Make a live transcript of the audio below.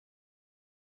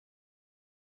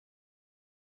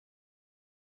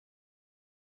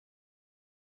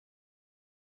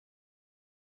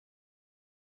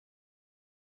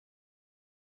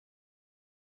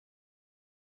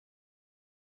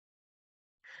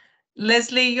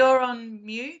Leslie, you're on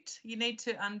mute. You need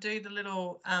to undo the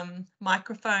little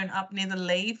microphone up near the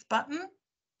leave button.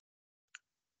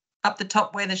 Up the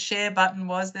top where the share button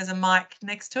was, there's a mic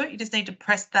next to it. You just need to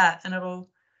press that and it'll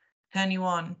turn you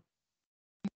on.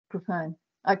 Microphone.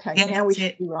 Okay, yeah, now we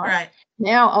should be right. Right.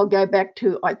 Now I'll go back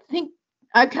to, I think,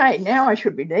 okay, now I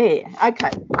should be there.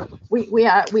 Okay, we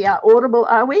are audible,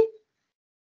 are we?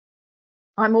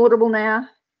 I'm audible now.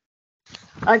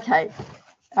 Okay.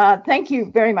 Thank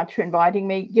you very much for inviting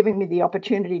me, giving me the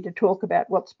opportunity to talk about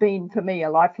what's been for me a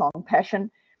lifelong passion.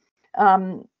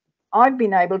 I've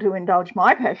been able to indulge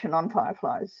my passion on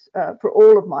fireflies for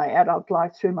all of my adult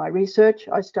life through my research.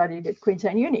 I studied at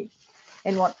Queensland Uni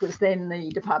in what was then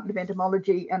the Department of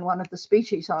Entomology, and one of the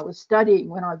species I was studying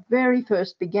when I very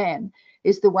first began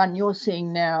is the one you're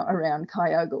seeing now around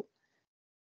Kyogle.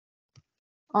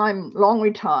 I'm long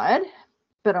retired,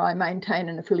 but I maintain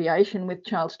an affiliation with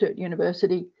Charles Sturt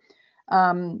University.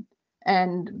 And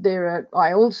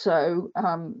I also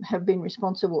have been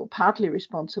responsible, partly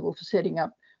responsible, for setting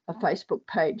up a Facebook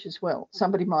page as well.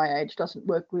 Somebody my age doesn't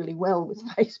work really well with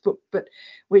Facebook, but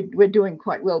we're doing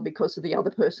quite well because of the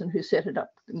other person who set it up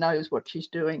knows what she's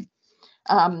doing.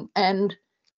 And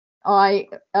I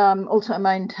also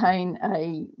maintain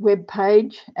a web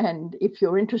page, and if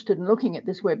you're interested in looking at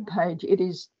this web page, it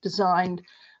is designed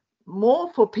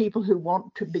more for people who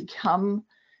want to become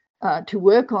to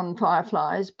work on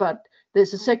fireflies, but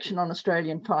there's a section on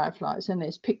Australian fireflies and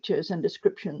there's pictures and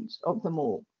descriptions of them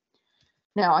all.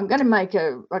 Now, I'm going to make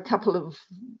a couple of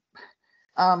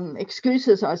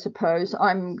excuses, I suppose.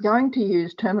 I'm going to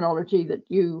use terminology that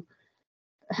you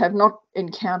have not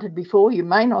encountered before. You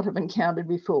may not have encountered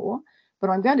before, but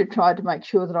I'm going to try to make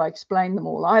sure that I explain them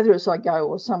all, either as I go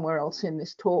or somewhere else in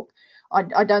this talk.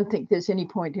 I don't think there's any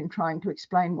point in trying to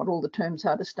explain what all the terms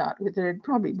are to start with. It'd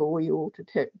probably bore you all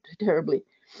terribly.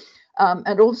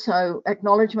 And also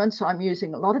acknowledgements. I'm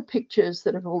using a lot of pictures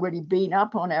that have already been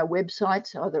up on our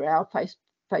websites, either our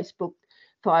Facebook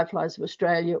Fireflies of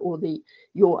Australia or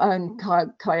your own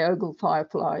Kyogle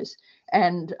Fireflies.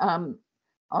 And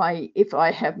if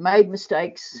I have made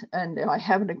mistakes and I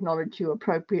haven't acknowledged you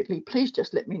appropriately, please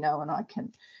just let me know and I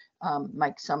can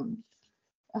make some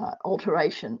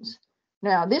alterations.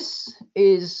 Now, this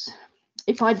is,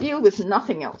 if I deal with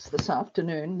nothing else this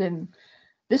afternoon, then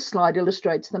this slide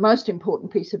illustrates the most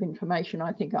important piece of information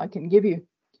I think I can give you.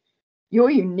 You're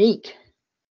unique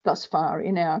thus far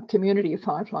in our community of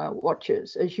firefly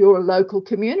watchers as your local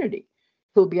community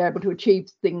who'll be able to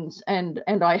achieve things and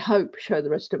I hope show the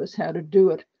rest of us how to do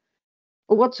it.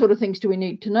 Well, what sort of things do we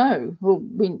need to know? Well,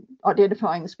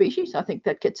 identifying the species, I think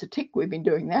that gets a tick. We've been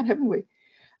doing that, haven't we?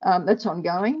 That's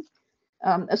ongoing.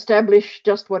 Establish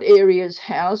just what areas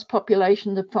house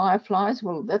populations of fireflies.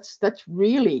 Well, that's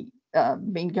really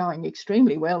been going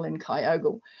extremely well in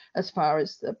Kyogle as far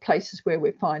as the places where we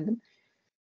find them.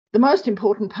 The most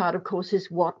important part, of course,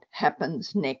 is what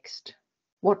happens next.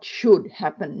 What should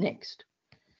happen next?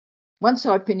 Once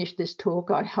I've finished this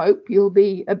talk, I hope you'll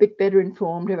be a bit better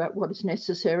informed about what is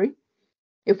necessary.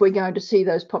 If we're going to see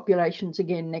those populations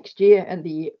again next year and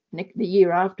the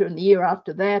year after and the year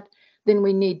after that, then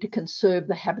we need to conserve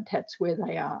the habitats where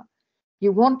they are.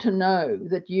 You want to know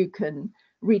that you can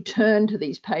return to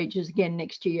these pages again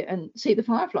next year and see the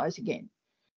fireflies again.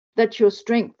 That's your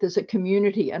strength as a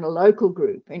community and a local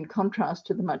group, in contrast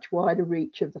to the much wider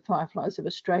reach of the Fireflies of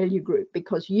Australia group,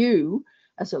 because you,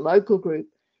 as a local group,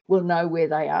 will know where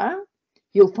they are.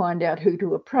 You'll find out who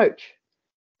to approach.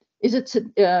 Is it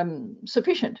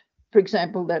sufficient, for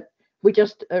example, that we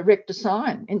just erect a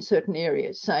sign in certain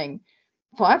areas saying,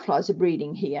 fireflies are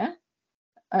breeding here,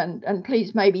 and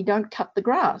please maybe don't cut the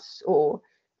grass, or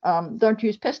don't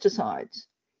use pesticides?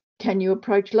 Can you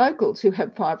approach locals who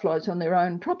have fireflies on their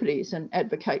own properties and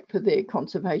advocate for their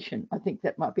conservation? I think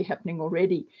that might be happening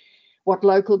already. What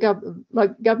local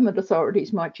government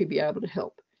authorities might you be able to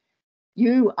help?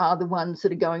 You are the ones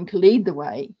that are going to lead the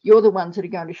way. You're the ones that are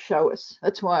going to show us.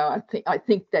 That's why I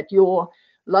think that your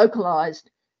localized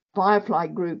firefly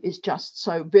group is just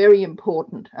so very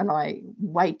important, and I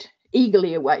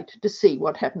eagerly await to see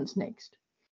what happens next.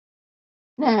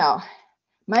 Now,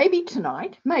 maybe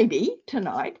tonight,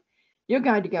 you're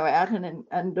going to go out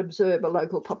and observe a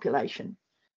local population.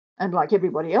 And like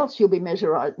everybody else, you'll be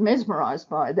mesmerized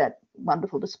by that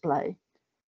wonderful display.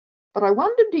 But I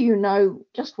wonder, do you know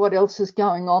just what else is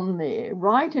going on there,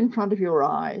 right in front of your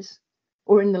eyes,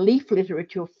 or in the leaf litter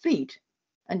at your feet?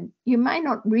 And you may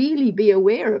not really be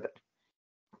aware of it.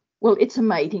 Well, it's a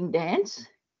mating dance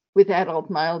with adult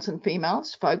males and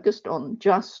females focused on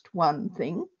just one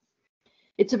thing.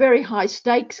 It's a very high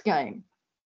stakes game.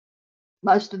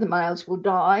 Most of the males will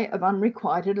die of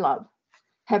unrequited love.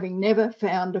 having never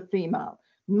found a female.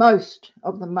 Most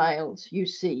of the males you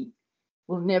see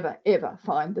will never, ever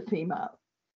find the female.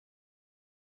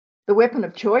 The weapon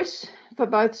of choice for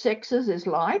both sexes is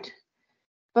light,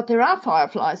 but there are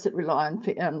fireflies that rely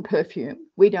on perfume.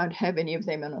 We don't have any of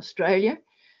them in Australia,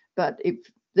 but if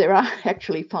there are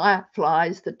actually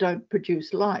fireflies that don't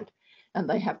produce light, and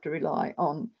they have to rely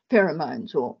on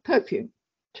pheromones or perfume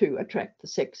to attract the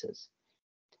sexes.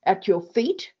 At your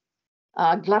feet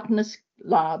are gluttonous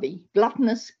larvae,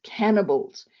 gluttonous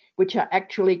cannibals, which are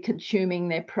actually consuming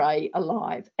their prey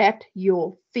alive at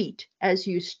your feet as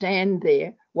you stand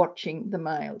there watching the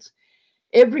males.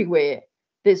 Everywhere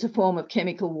there's a form of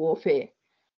chemical warfare.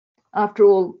 After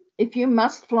all, if you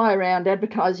must fly around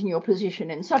advertising your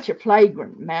position in such a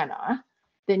flagrant manner,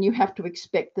 then you have to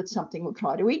expect that something will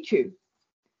try to eat you.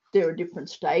 There are different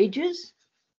stages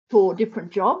for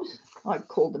different jobs. I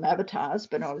called them avatars,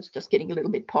 but I was just getting a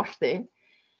little bit posh there.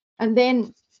 And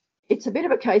then it's a bit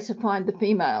of a case of find the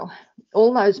female.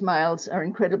 All those males are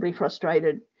incredibly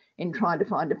frustrated in trying to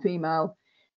find a female.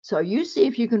 So you see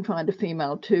if you can find a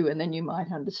female too, and then you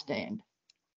might understand.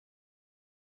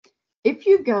 If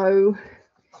you go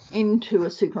into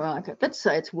a supermarket, let's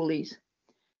say it's Woolies,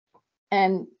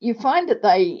 and you find that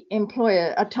they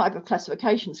employ a type of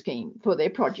classification scheme for their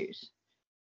produce.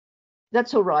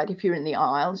 That's all right if you're in the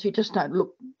aisles. You just don't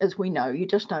look, as we know, you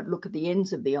just don't look at the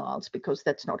ends of the aisles because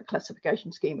that's not a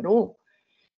classification scheme at all.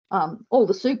 All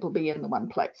the soup will be in the one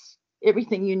place.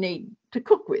 Everything you need to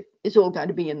cook with is all going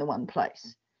to be in the one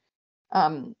place.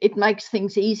 It makes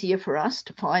things easier for us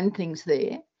to find things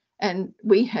there. And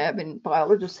we have, and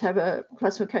biologists have a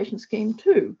classification scheme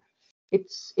too. It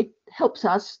helps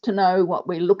us to know what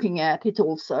we're looking at. It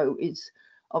also is,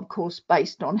 of course,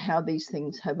 based on how these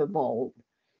things have evolved.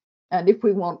 And if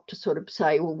we want to sort of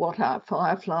say, well, what are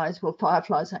fireflies? Well,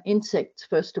 fireflies are insects,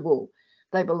 first of all.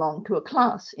 They belong to a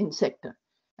class, Insecta.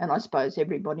 And I suppose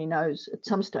everybody knows at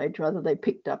some stage or other they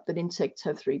picked up that insects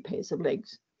have 3 pairs of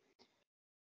legs.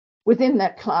 Within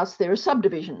that class, there are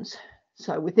subdivisions.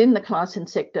 So within the class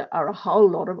Insecta are a whole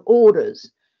lot of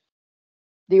orders.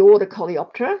 The order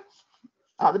Coleoptera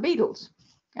are the beetles,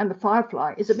 and the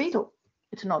firefly is a beetle.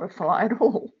 It's not a fly at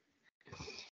all.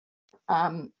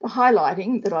 The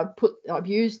highlighting that I've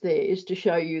used there is to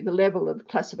show you the level of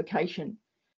classification.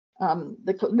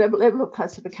 The level of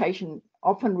classification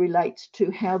often relates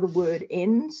to how the word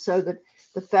ends, so that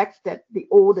the fact that the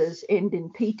orders end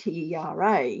in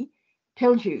PTERA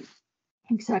tells you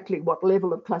exactly what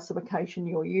level of classification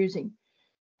you're using.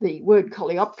 The word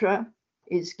Coleoptera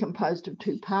is composed of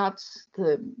 2 parts.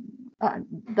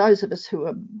 Those of us who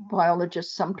are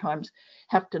biologists sometimes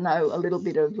have to know a little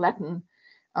bit of Latin.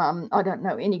 I don't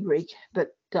know any Greek,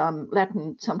 but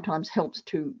Latin sometimes helps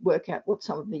to work out what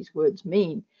some of these words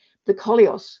mean. The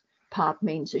coleos part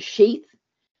means a sheath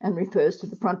and refers to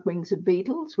the front wings of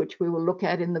beetles, which we will look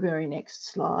at in the very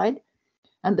next slide.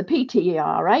 And the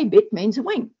PTERA bit means a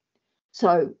wing.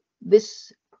 So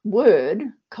this word,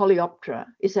 Coleoptera,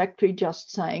 is actually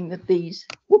just saying that these,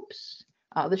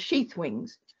 are the sheath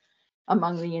wings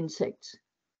among the insects.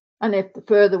 And if the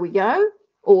further we go,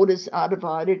 orders are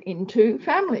divided into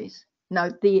families.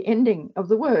 Note the ending of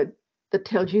the word that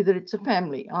tells you that it's a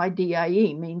family.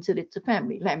 IDAE means that it's a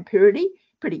family. Lampyridae,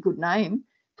 pretty good name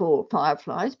for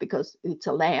fireflies because it's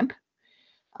a lamp.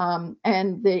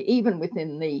 And even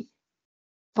within the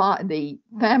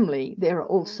family, there are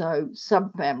also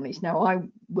subfamilies. Now, I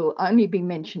will only be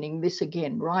mentioning this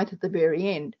again right at the very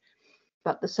end,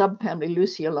 but the subfamily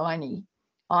Luciolinae,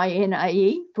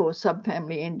 INAE for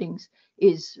subfamily endings,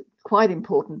 is quite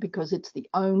important because it's the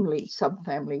only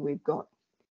subfamily we've got.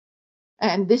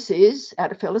 And this is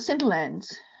Adaphellis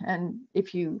scintillans. And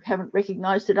if you haven't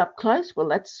recognized it up close, well,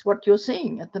 that's what you're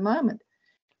seeing at the moment.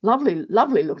 Lovely,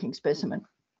 lovely looking specimen.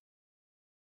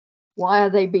 Why are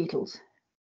they beetles?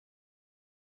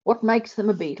 What makes them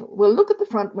a beetle? Well, look at the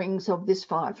front wings of this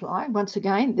firefly. Once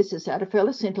again, this is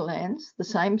Adaphellis scintillans, the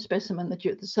same specimen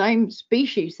the same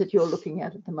species that you're looking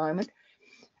at the moment.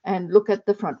 And look at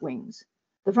the front wings.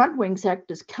 The front wings act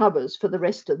as covers for the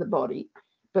rest of the body.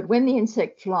 But when the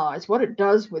insect flies, what it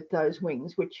does with those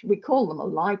wings, which we call them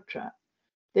elytra,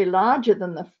 they're larger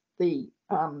than the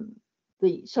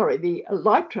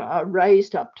elytra are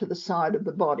raised up to the side of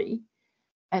the body,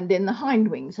 and then the hind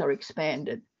wings are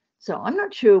expanded. So I'm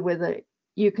not sure whether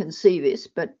you can see this,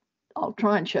 but I'll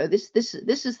try and show this. This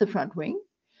is the front wing,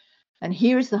 and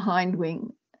here is the hind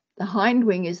wing. The hind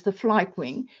wing is the flight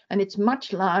wing, and it's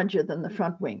much larger than the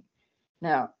front wing.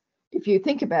 Now, if you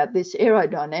think about this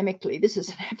aerodynamically, this is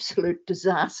an absolute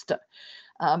disaster.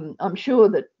 I'm sure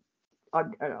that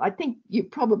I think you've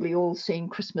probably all seen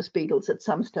Christmas beetles at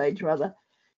some stage or other.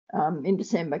 in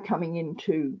December coming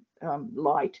into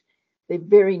light. They're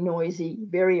very noisy,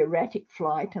 very erratic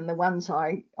flight, and the ones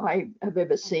I have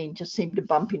ever seen just seem to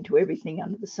bump into everything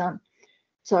under the sun.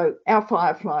 So our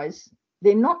fireflies,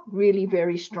 they're not really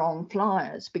very strong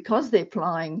flyers because they're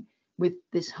flying with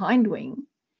this hind wing.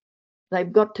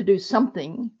 They've got to do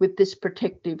something with this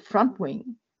protective front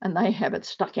wing, and they have it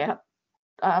stuck out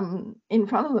in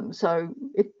front of them. So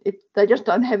they just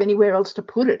don't have anywhere else to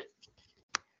put it.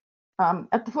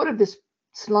 At the foot of this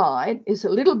slide is a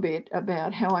little bit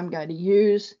about how I'm going to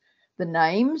use the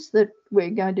names that we're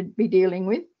going to be dealing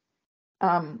with.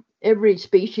 Every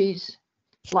species,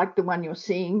 like the one you're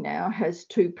seeing now, has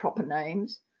two proper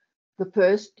names. The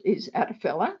first is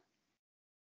Attophella.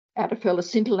 Attophella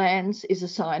scintillans is a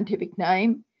scientific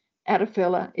name.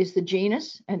 Attophella is the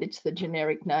genus, and it's the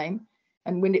generic name.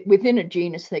 And within a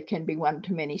genus, there can be one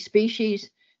to many species,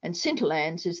 and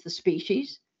scintillans is the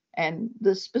species and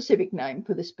the specific name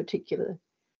for this particular.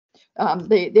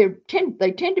 They tend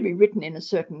to be written in a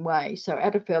certain way. So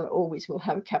Attophella always will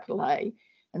have a capital A,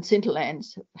 and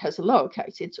scintillans has a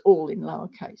lowercase. It's all in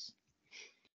lowercase.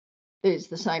 There's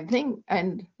the same thing.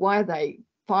 And why are they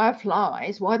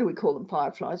fireflies? Why do we call them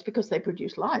fireflies? Because they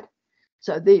produce light.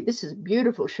 So this is a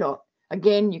beautiful shot.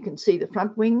 Again, you can see the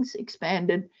front wings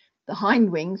expanded, the hind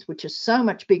wings, which are so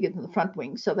much bigger than the front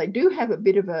wings. So they do have a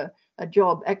bit of a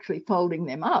job actually folding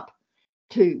them up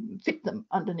to fit them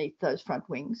underneath those front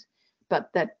wings.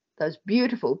 But those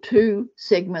beautiful two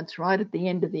segments right at the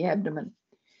end of the abdomen,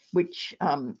 which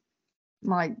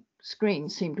my screen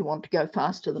seemed to want to go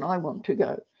faster than I want to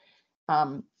go.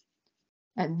 And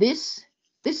this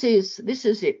is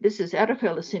it. This is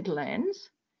Attophella scintillans,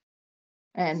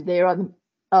 and there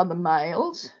are the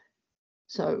males.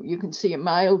 So you can see a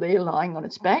male there lying on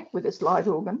its back with its light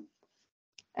organ.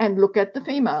 And look at the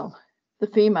female. The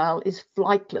female is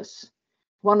flightless.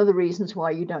 One of the reasons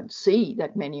why you don't see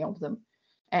that many of them.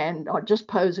 And I'll just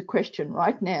pose a question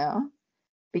right now,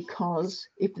 because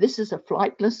if this is a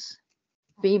flightless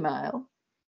female,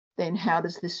 then how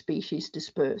does this species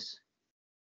disperse?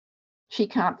 She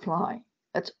can't fly.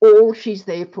 That's all she's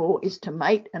there for, is to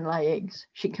mate and lay eggs.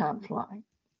 She can't fly.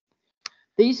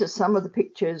 These are some of the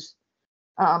pictures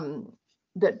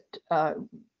that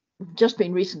just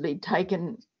been recently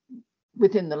taken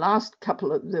within the last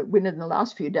within the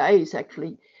last few days,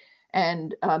 actually.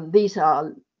 And this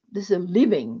is a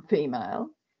living female.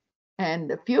 And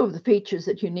a few of the features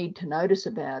that you need to notice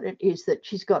about it is that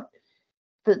she's got,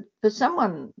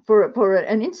 for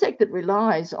an insect that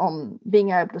relies on being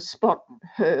able to spot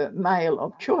her male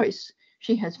of choice,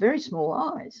 she has very small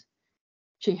eyes.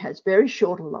 She has very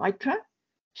short elytra.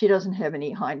 She doesn't have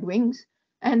any hind wings.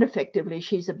 And effectively,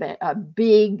 she's a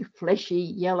big, fleshy,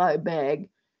 yellow bag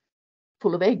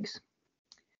full of eggs.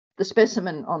 The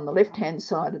specimen on the left-hand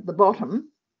side at the bottom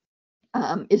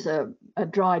is a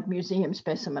dried museum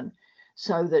specimen,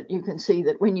 so that you can see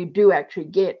that when you do actually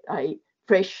get a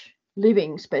fresh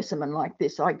living specimen like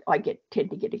this, I tend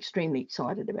to get extremely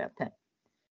excited about that.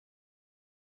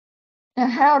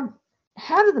 Now,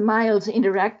 how do the males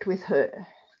interact with her?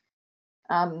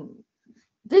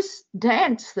 This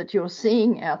dance that you're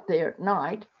seeing out there at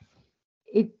night,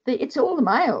 it's all the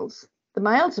males. The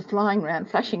males are flying around,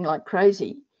 flashing like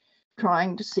crazy,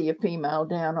 trying to see a female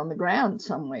down on the ground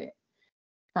somewhere.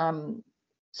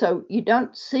 So you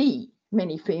don't see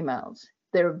many females.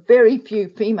 There are very few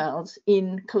females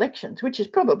in collections, which is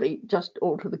probably just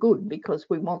all to the good, because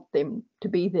we want them to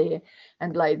be there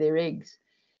and lay their eggs.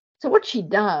 So what she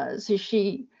does is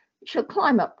she'll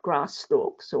climb up grass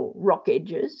stalks or rock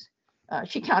edges.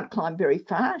 She can't climb very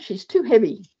far. She's too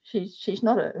heavy. She's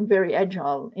not a very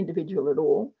agile individual at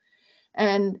all.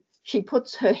 And she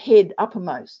puts her head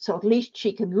uppermost, so at least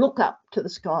she can look up to the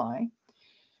sky.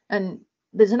 And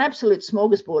there's an absolute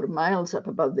smorgasbord of males up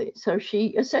above there. So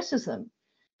she assesses them.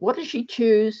 What does she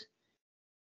choose?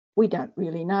 We don't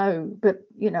really know. But,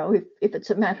 you know, if it's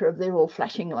a matter of they're all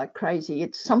flashing like crazy,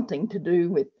 it's something to do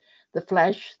with the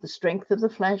flash, the strength of the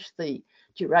flash, the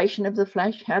duration of the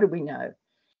flash. How do we know?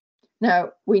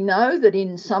 Now, we know that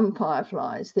in some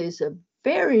fireflies, there's a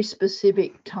very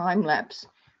specific time lapse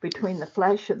between the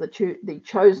flash of the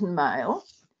chosen male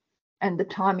and the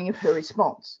timing of her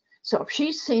response. So if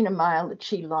she's seen a male that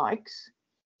she likes,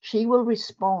 she will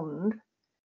respond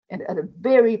at a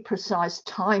very precise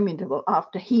time interval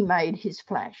after he made his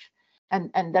flash.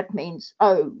 And that means,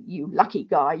 oh, you lucky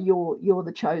guy, you're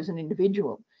the chosen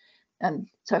individual. And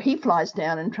so he flies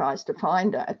down and tries to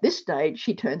find her. At this stage,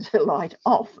 she turns her light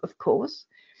off, of course,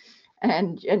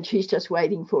 and she's just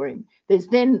waiting for him.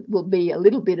 Then will be a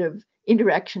little bit of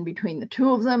interaction between the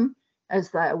two of them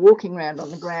as they are walking around on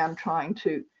the ground trying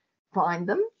to find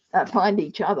them. find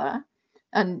each other,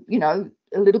 and you know,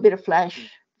 a little bit of flash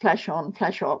on,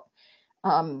 flash off,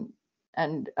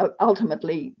 and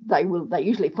ultimately they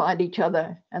usually find each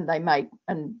other and they mate,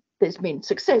 and there's been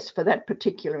success for that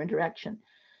particular interaction.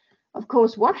 Of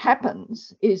course, what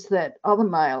happens is that other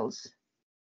males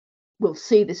will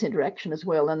see this interaction as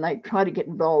well, and they try to get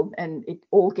involved, and it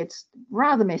all gets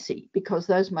rather messy because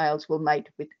those males will mate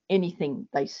with anything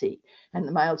they see, and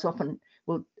the males often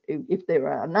will, if there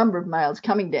are a number of males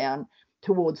coming down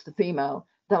towards the female,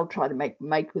 they'll try to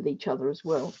mate with each other as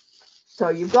well. So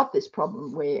you've got this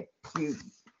problem where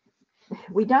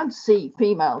we don't see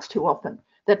females too often.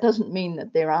 That doesn't mean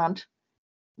that there aren't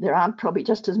probably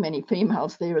just as many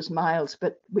females there as males,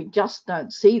 but we just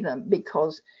don't see them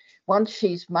because once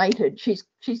she's mated, she's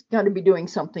going to be doing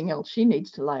something else. She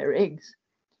needs to lay her eggs.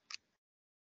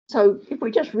 So if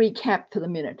we just recap for the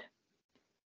minute,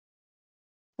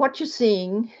 what you're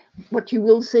seeing, what you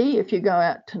will see if you go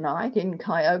out tonight in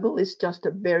Kyogle is just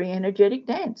a very energetic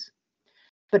dance,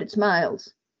 but it's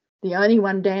males. The only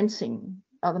one dancing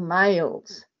are the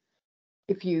males.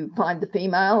 If you find the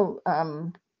female,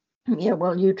 yeah,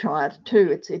 well, you try it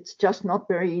too. It's just not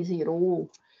very easy at all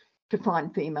to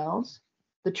find females.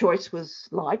 The choice was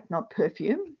light, not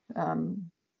perfume.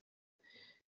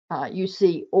 You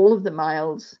see all of the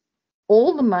males.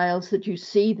 All the males that you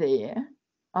see there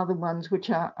are the ones which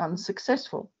are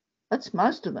unsuccessful. That's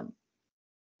most of them.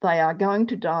 They are going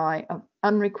to die of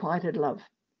unrequited love.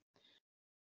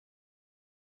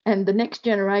 And the next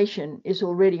generation is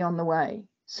already on the way.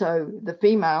 So the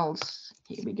females,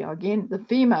 here we go again, the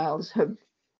females have,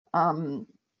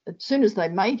 as soon as they're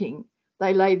mating,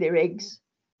 they lay their eggs,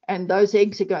 and those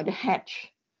eggs are going to hatch.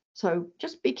 So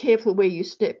just be careful where you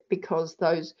step, because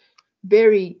those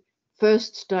very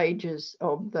first stages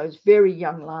of those very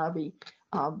young larvae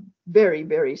are very,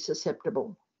 very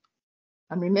susceptible.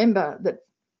 And remember that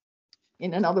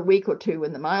in another week or two,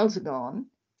 when the males are gone,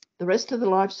 the rest of the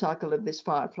life cycle of this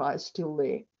firefly is still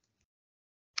there.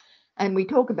 And we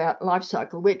talk about life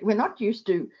cycle. We're not used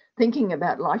to thinking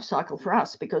about life cycle for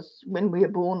us, because when we are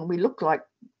born, we look like,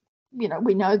 you know,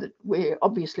 we know that we're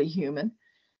obviously human,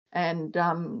 and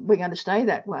we're going to stay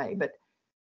that way. But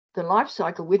the life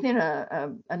cycle within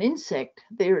an insect,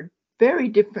 there are very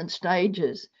different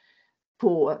stages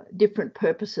for different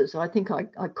purposes. I think I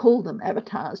call them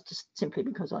avatars just simply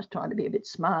because I was trying to be a bit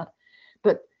smart.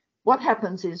 But what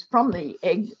happens is, from the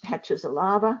egg hatches a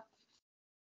larva.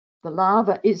 The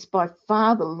larva is by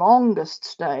far the longest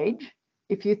stage.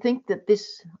 If you think that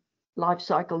this life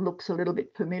cycle looks a little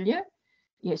bit familiar,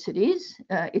 yes, it is.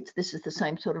 This is the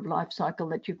same sort of life cycle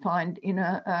that you find in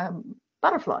a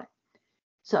butterfly.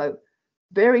 So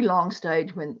very long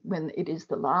stage when it is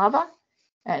the larva,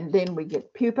 and then we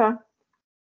get pupa,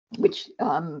 which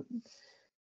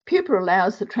pupa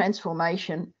allows the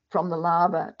transformation from the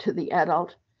larva to the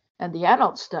adult, and the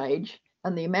adult stage.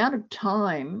 And the amount of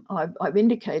time I've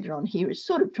indicated on here is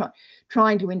sort of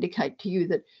trying to indicate to you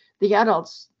that the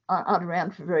adults aren't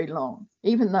around for very long.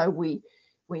 Even though we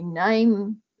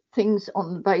name things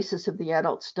on the basis of the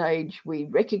adult stage, we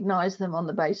recognize them on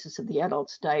the basis of the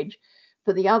adult stage.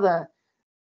 For the other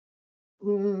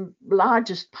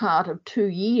largest part of 2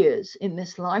 years in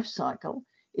this life cycle,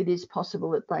 it is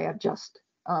possible that they are just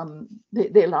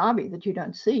they're larvae that you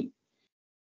don't see.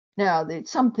 Now, there's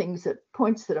some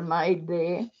points that are made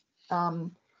there.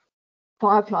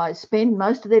 Fireflies spend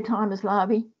most of their time as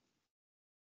larvae,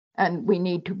 and we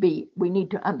need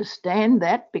to understand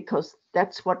that, because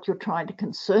that's what you're trying to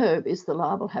conserve, is the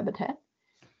larval habitat.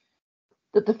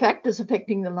 That the factors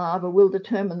affecting the larva will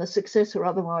determine the success or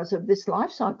otherwise of this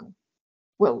life cycle.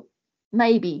 Well,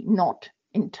 maybe not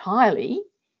entirely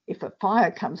if a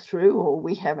fire comes through or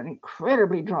we have an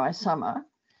incredibly dry summer,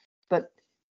 but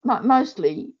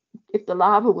mostly, if the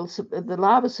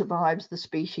larva survives, the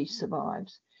species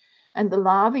survives. And the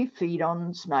larvae feed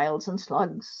on snails and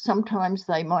slugs. Sometimes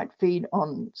they might feed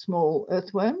on small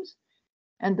earthworms.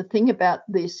 And the thing about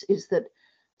this is that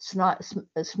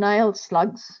snails,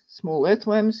 slugs, small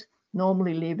earthworms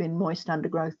normally live in moist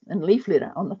undergrowth and leaf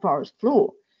litter on the forest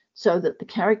floor, so that the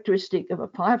characteristic of a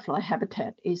firefly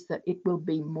habitat is that it will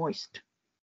be moist.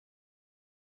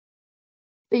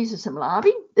 These are some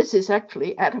larvae. This is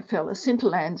actually Attophella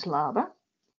scintillans larva.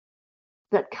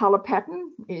 That colour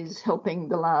pattern is helping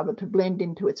the larva to blend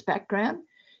into its background.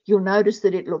 You'll notice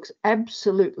that it looks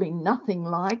absolutely nothing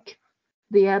like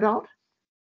the adult.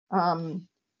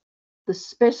 The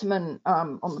specimen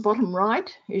on the bottom right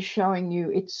is showing you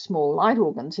its small light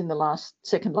organs in the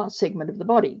second last segment of the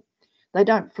body. They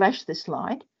don't flash this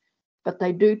light, but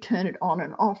they do turn it on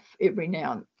and off every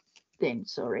now and then,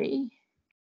 sorry.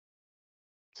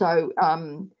 So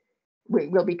we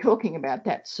will be talking about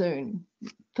that soon.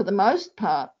 For the most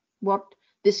part, what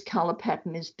this colour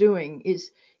pattern is doing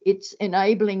is it's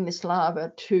enabling this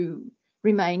larva to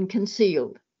remain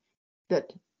concealed,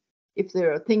 that if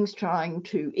there are things trying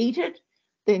to eat it,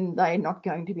 then they're not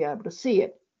going to be able to see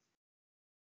it.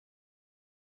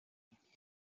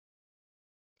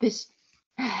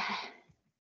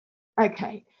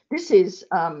 Okay, this is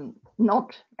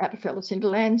not Attophallus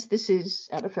interlands, this is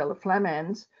Attophallus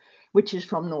flammans, which is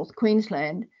from North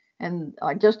Queensland. And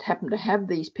I just happen to have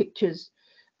these pictures,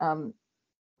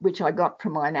 which I got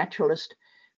from my naturalist,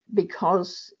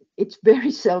 because it's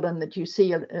very seldom that you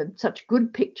see such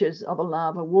good pictures of a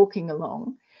larva walking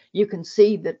along. You can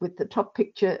see that with the top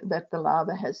picture that the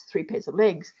larva has 3 pairs of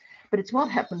legs, but it's what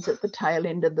happens at the tail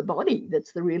end of the body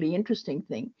that's the really interesting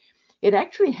thing. It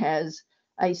actually has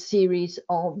a series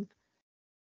of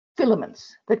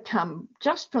filaments that come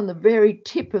just from the very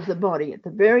tip of the body at the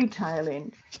very tail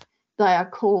end. They are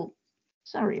called,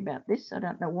 sorry about this, I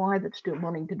don't know why that's still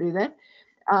wanting to do that.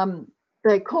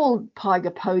 They're called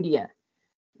pygopodia.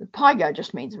 The pygo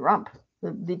just means rump,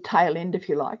 the tail end, if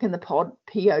you like, and the pod,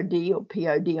 P-O-D or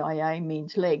P-O-D-I-A,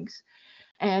 means legs.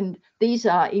 And these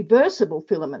are reversible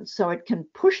filaments, so it can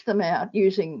push them out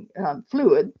using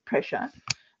fluid pressure.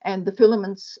 And the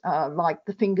filaments are like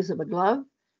the fingers of a glove,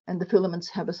 and the filaments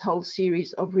have a whole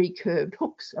series of recurved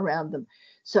hooks around them,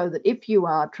 so that if you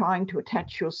are trying to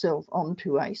attach yourself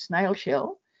onto a snail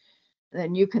shell,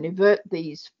 then you can invert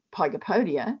these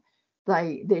pygopodia.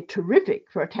 They're terrific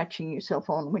for attaching yourself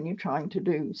on when you're trying to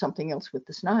do something else with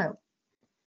the snail.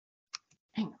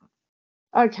 Hang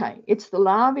on. Okay, it's the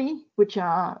larvae, which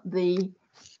are the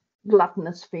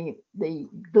gluttonous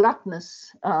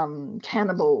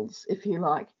cannibals, if you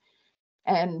like.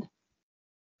 And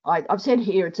I've said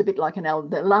here it's a bit like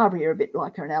the larvae are a bit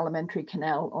like an alimentary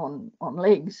canal on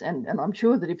legs, and I'm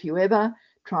sure that if you ever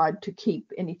tried to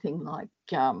keep anything like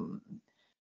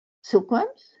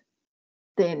silkworms,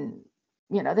 then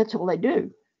that's all they do.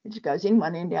 It just goes in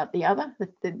one end, out the other.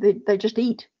 They just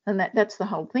eat, and that's the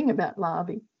whole thing about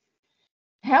larvae.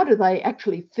 How do they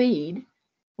actually feed?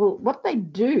 Well, what they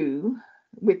do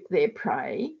with their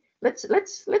prey, let's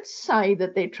say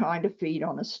that they're trying to feed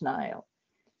on a snail.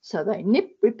 So they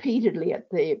nip repeatedly at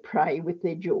their prey with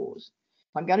their jaws.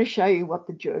 I'm going to show you what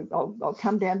the jaw, I'll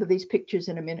come down to these pictures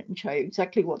in a minute and show you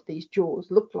exactly what these jaws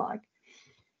look like.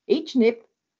 Each nip,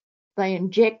 they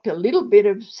inject a little bit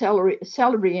of salivary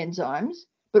enzymes,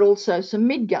 but also some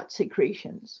midgut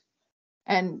secretions.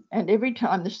 And every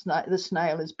time the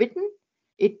snail is bitten,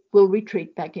 it will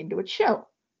retreat back into its shell.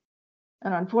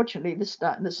 And unfortunately,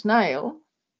 the snail,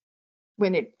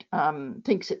 when it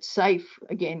thinks it's safe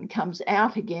again, comes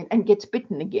out again and gets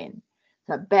bitten again.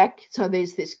 So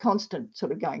there's this constant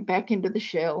sort of going back into the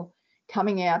shell,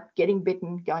 coming out, getting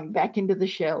bitten, going back into the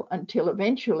shell, until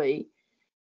eventually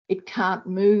it can't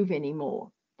move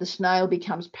anymore. The snail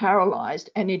becomes paralyzed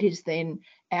and it is then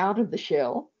out of the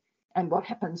shell. And what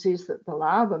happens is that the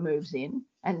larva moves in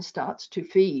and starts to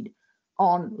feed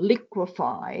on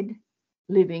liquefied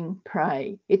living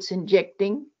prey. It's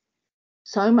injecting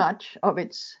so much of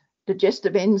its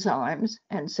digestive enzymes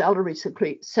and salivary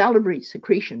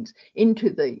secretions into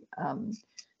the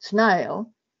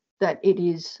snail that it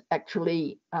is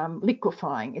actually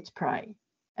liquefying its prey,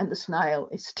 and the snail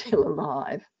is still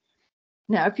alive.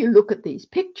 Now, if you look at these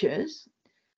pictures,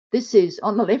 this is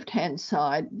on the left-hand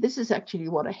side. This is actually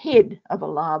what a head of a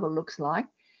larva looks like.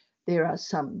 There are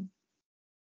some,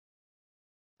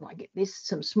 like this,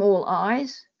 some small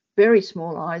eyes, very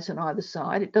small eyes on either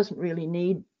side. It doesn't really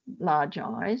need large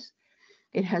eyes.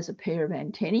 It has a pair of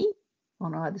antennae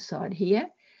on either side here.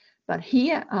 But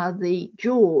here are the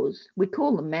jaws. We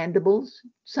call them mandibles,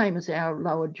 same as our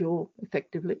lower jaw,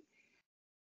 effectively.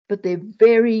 But they're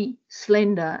very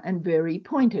slender and very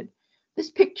pointed.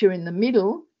 This picture in the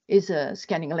middle is a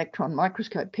scanning electron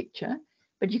microscope picture,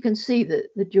 but you can see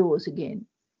the jaws again.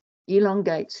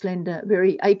 Elongate, slender,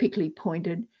 very apically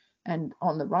pointed. And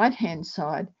on the right-hand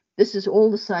side, this is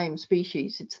all the same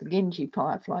species. It's the Genji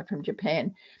firefly from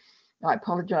Japan. I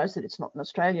apologise that it's not an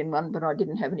Australian one, but I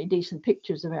didn't have any decent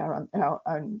pictures of our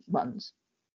own ones.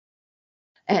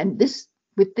 And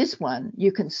with this one,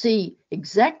 you can see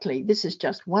exactly, this is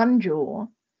just one jaw,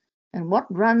 and what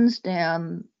runs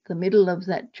down the middle of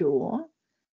that jaw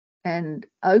and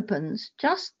opens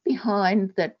just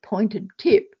behind that pointed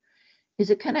tip is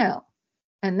a canal.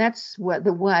 And that's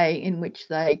the way in which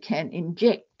they can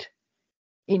inject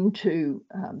into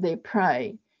their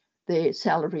prey their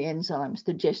salivary enzymes,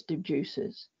 digestive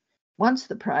juices. Once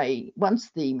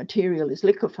the material is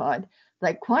liquefied,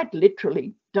 they quite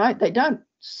literally don't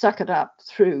suck it up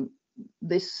through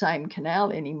this same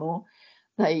canal anymore.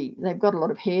 they've got a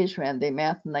lot of hairs around their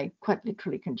mouth and they quite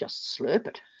literally can just slurp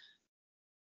it.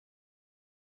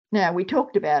 Now, we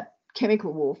talked about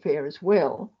chemical warfare as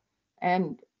well,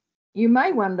 and you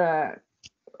may wonder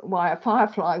why a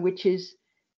firefly, which is,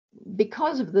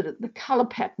 because of the colour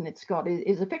pattern it's got,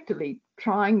 is effectively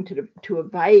trying to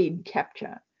evade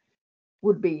capture,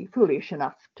 would be foolish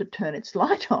enough to turn its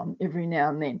light on every now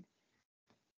and then.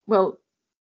 Well,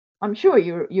 I'm sure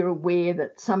you're aware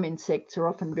that some insects are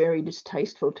often very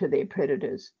distasteful to their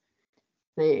predators.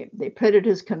 Their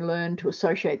predators can learn to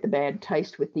associate the bad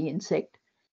taste with the insect,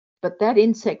 but that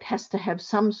insect has to have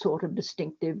some sort of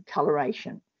distinctive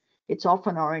coloration. It's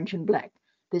often orange and black.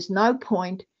 There's no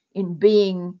point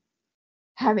in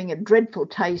having a dreadful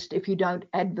taste if you don't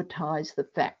advertise the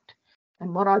fact.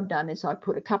 And what I've done is I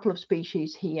put a couple of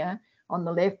species here. On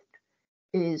the left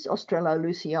is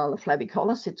Australoluciola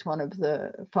flavicollis. It's one of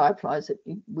the fireflies that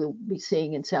you will be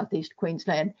seeing in southeast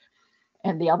Queensland.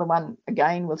 And the other one,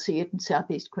 again, we'll see it in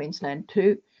southeast Queensland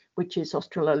too, which is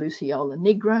Australoluciola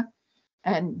nigra.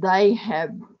 And they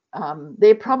have,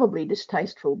 they're probably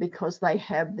distasteful because they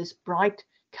have this bright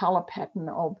colour pattern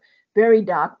of very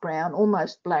dark brown,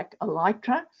 almost black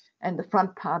elytra, and the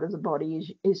front part of the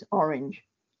body is orange.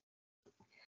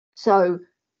 So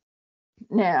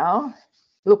now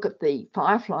look at the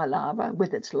firefly larva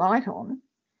with its light on.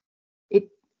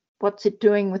 What's it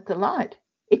doing with the light?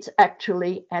 It's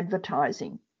actually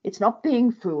advertising. It's not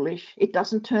being foolish. It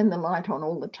doesn't turn the light on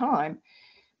all the time.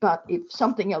 But if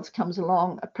something else comes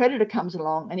along, a predator comes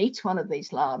along and eats one of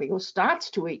these larvae, or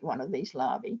starts to eat one of these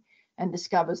larvae, and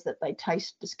discovers that they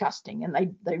taste disgusting,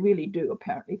 and they really do,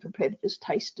 apparently, for predators,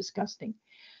 taste disgusting,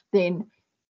 then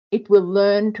it will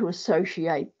learn to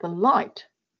associate the light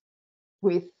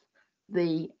with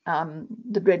the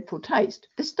dreadful taste.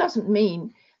 This doesn't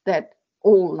mean that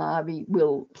all larvae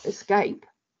will escape,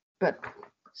 but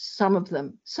some of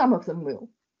them will.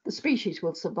 The species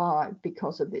will survive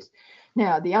because of this.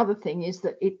 Now, the other thing is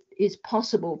that it is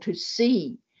possible to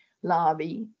see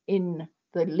larvae in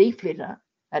the leaf litter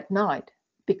at night,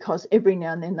 because every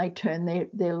now and then they turn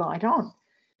their light on.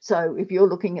 So if you're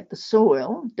looking at the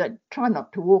soil, try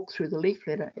not to walk through the leaf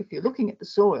litter. If you're looking at the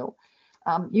soil,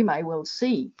 you may well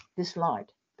see this light,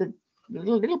 the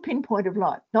little pinpoint of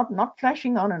light, not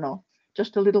flashing on and off,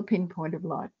 just a little pinpoint of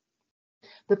light.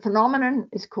 The phenomenon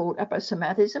is called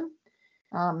aposematism.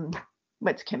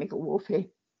 It's chemical warfare.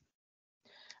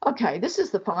 Okay, this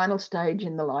is the final stage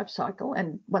in the life cycle.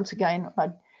 And once again,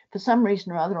 for some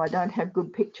reason or other, I don't have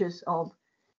good pictures of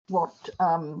what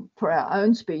for our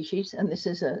own species. And this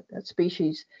is a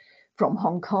species from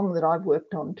Hong Kong that I've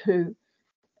worked on too.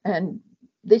 And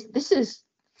this is,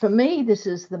 for me, this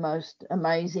is the most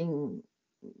amazing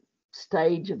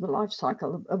stage of the life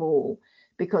cycle of all,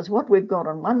 because what we've got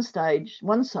on one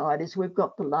side is we've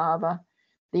got the larva,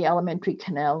 the alimentary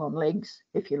canal on legs,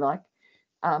 if you like,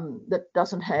 that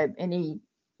doesn't have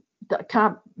that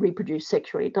can't reproduce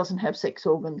sexually. It doesn't have sex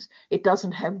organs. It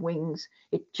doesn't have wings.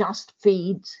 It just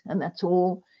feeds, and that's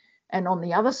all. And on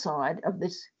the other side of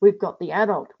this, we've got the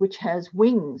adult, which has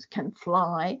wings, can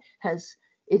fly,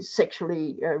 is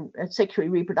sexually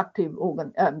reproductive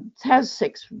organ, has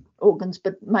sex organs,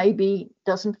 but maybe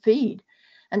doesn't feed.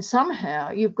 And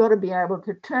somehow you've got to be able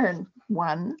to turn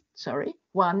one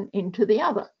into the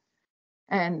other.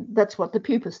 And that's what the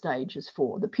pupa stage is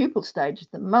for. The pupal stage is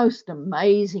the most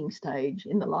amazing stage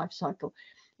in the life cycle,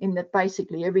 in that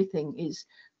basically everything is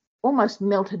almost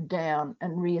melted down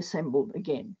and reassembled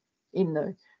again. In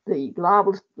the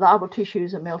larval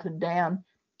tissues are melted down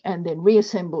and then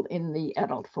reassembled in the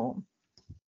adult form.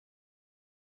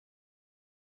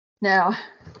 Now,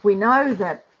 we know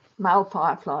that male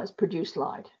fireflies produce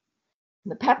light.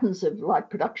 The patterns of light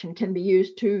production can be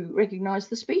used to recognize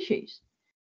the species.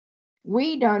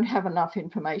 We don't have enough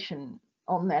information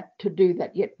on that to do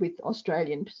that yet with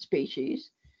Australian species,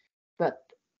 but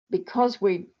because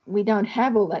we don't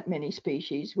have all that many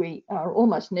species, we are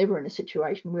almost never in a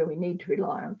situation where we need to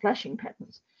rely on flashing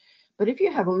patterns. But if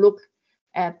you have a look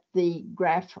at the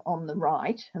graph on the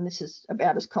right, and this is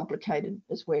about as complicated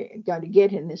as we're going to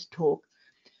get in this talk,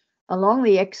 along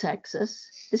the x-axis,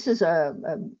 this is a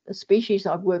species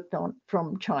I've worked on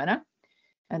from China,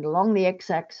 and along the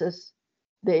x-axis,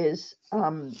 there's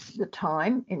the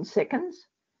time in seconds,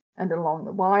 and along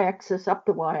the y-axis, up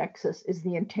the y-axis, is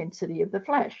the intensity of the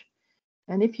flash.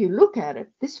 And if you look at it,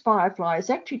 this firefly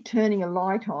is actually turning a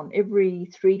light on every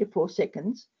 3 to 4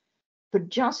 seconds for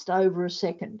just over a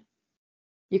second.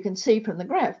 You can see from the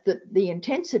graph that the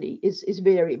intensity is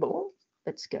variable.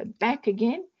 Let's go back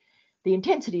again. The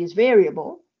intensity is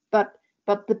variable, but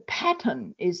the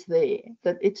pattern is there,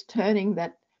 that it's turning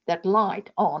that that light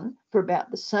on for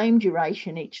about the same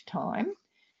duration each time,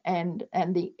 and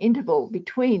the interval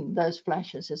between those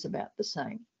flashes is about the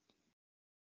same.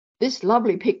 This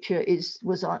lovely picture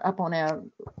was up on our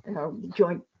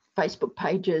joint Facebook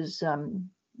pages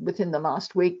within the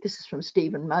last week. This is from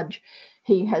Stephen Mudge.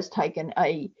 He has taken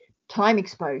a time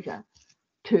exposure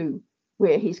to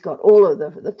where he's got all of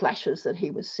the flashes that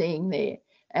he was seeing there.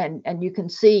 And you can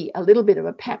see a little bit of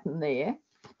a pattern there.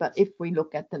 But if we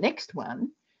look at the next one,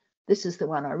 this is the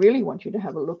one I really want you to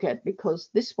have a look at, because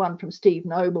this one from Steve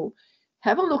Noble,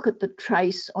 have a look at the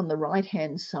trace on the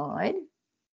right-hand side.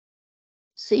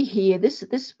 See here, this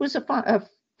was a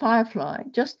firefly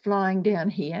just flying down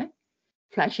here,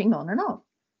 flashing on and off.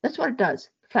 That's what it does.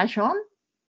 Flash on,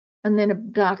 and then a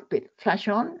dark bit. Flash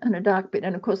on and a dark bit.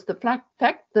 And of course, the fact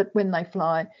that when they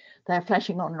fly, they're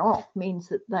flashing on and off means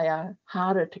that they are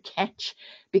harder to catch,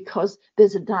 because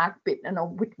there's a dark bit. And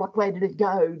what way did it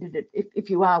go? Did it, if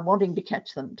you are wanting to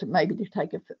catch them, to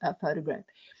take a photograph.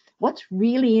 What's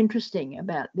really interesting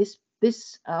about this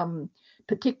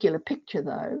particular picture,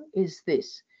 though, is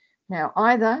this. Now,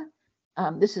 either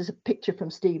this is a picture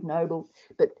from Steve Noble,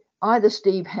 but either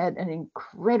Steve had an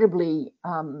incredibly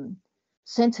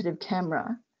sensitive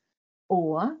camera,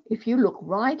 or if you look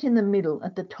right in the middle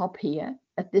at the top here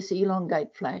at this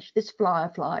elongate flash, this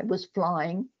firefly was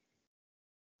flying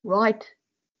right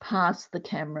past the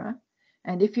camera,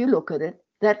 and if you look at it,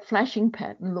 that flashing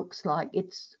pattern looks like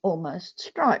it's almost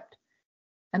striped.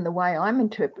 And the way I'm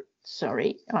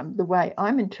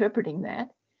interpreting that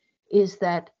is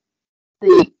that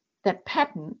that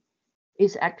pattern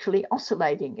is actually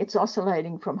oscillating. It's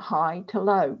oscillating from high to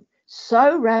low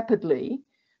so rapidly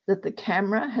that the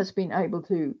camera has been able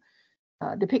to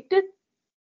depict it,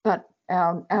 but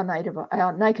our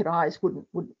naked eyes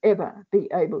would ever be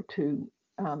able to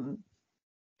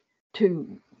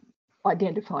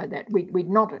identify that. We'd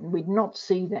not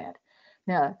see that.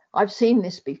 Now, I've seen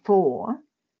this before,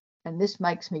 and this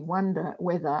makes me wonder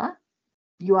whether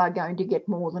you are going to get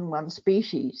more than one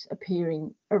species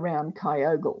appearing around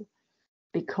Kyogle,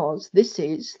 because this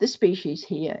species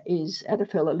here is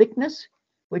Adapella lignus,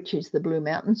 which is the Blue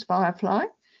Mountains firefly.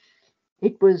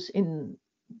 It was in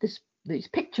these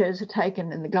pictures are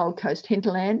taken in the Gold Coast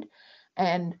hinterland,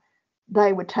 and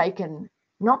they were taken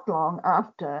not long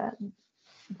after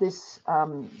this.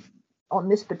 On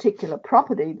this particular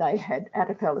property, they had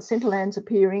Adapella scintillans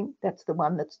appearing. That's the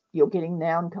one that you're getting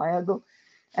now in Kyogle.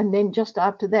 And then just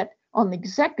after that, on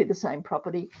exactly the same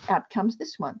property, out comes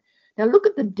this one. Now look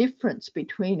at the difference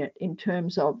between it in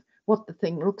terms of what the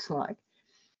thing looks like.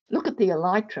 Look at the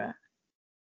elytra.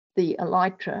 The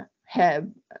elytra have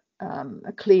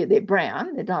a clear, they're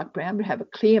brown, they're dark brown, but have a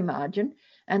clear margin,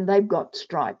 and they've got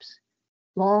stripes,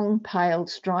 long pale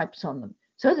stripes on them.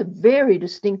 So it's a very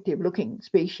distinctive looking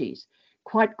species,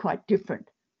 quite different.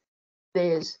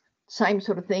 There's same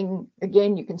sort of thing.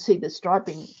 Again, you can see the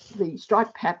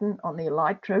stripe pattern on the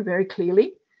elytra very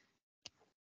clearly.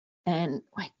 And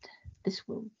wait, this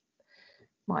will,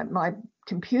 my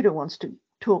computer wants to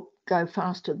go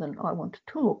faster than I want to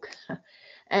talk.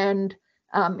 And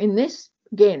in this,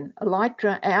 again,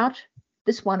 elytra out,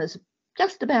 this one is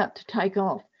just about to take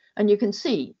off. And you can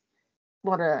see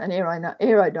what an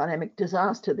aerodynamic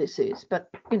disaster this is. But,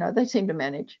 you know, they seem to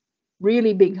manage.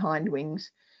 Really big hind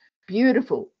wings,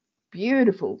 beautiful,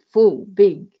 full,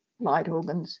 big light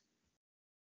organs.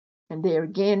 And there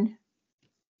again,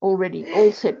 already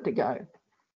all set to go.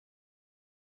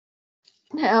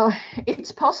 Now,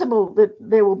 it's possible that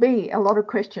there will be a lot of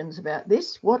questions about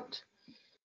this. What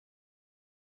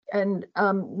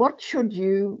should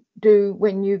you do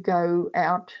when you go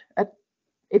out,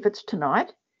 if it's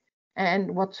tonight,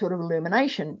 and what sort of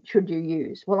illumination should you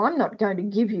use? Well, I'm not going to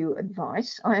give you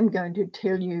advice. I am going to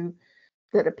tell you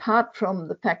that apart from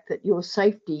the fact that your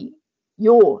safety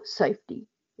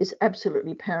is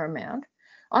absolutely paramount,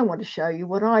 I want to show you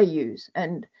what I use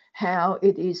and how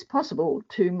it is possible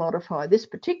to modify this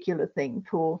particular thing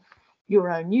for your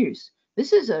own use.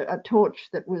 This is a torch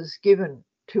that was given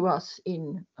to us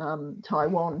in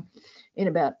Taiwan in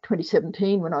about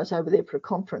 2017 when I was over there for a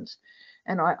conference.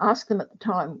 And I asked them at the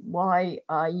time, why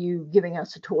are you giving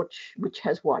us a torch which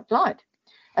has white light?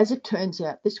 As it turns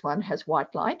out, this one has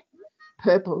white light,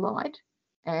 purple light,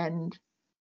 and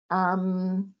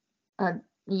a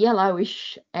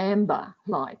yellowish amber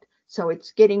light. So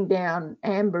it's getting down,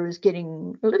 amber is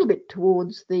getting a little bit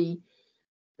towards the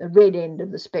red end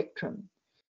of the spectrum.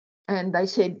 And they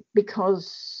said,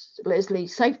 because Lesley,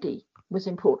 safety was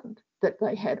important, that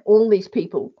they had all these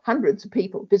people, hundreds of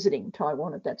people visiting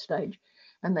Taiwan at that stage.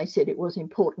 And they said it was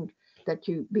important that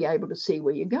you be able to see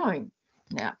where you're going.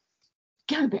 Now,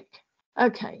 go back.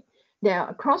 Okay, Now,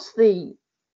 across the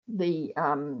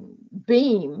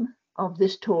beam of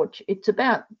this torch,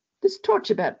 this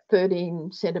torch about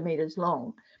 13 centimeters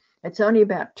long. It's only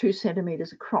about 2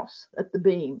 centimeters across at the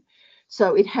beam.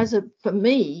 So it has for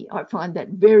me, I find that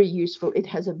very useful. It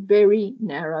has a very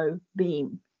narrow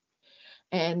beam.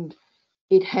 And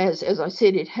it has, as I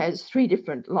said, it has 3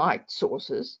 different light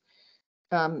sources.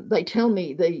 They tell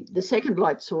me the second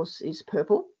light source is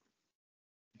purple.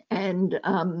 And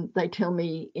they tell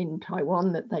me in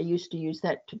Taiwan that they used to use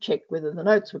that to check whether the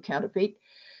notes were counterfeit.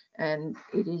 And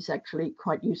it is actually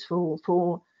quite useful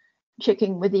for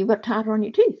checking whether you've got tartar on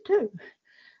your teeth too.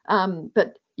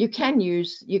 But you can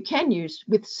use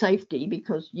with safety,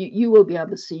 because you will be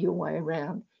able to see your way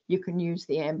around. You can use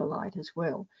the amber light as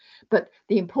well. But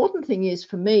the important thing is,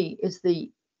 for me, is the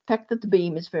fact that the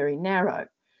beam is very narrow,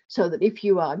 so that if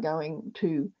you are going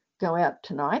to go out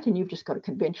tonight and you've just got a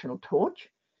conventional torch,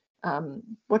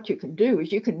 what you can do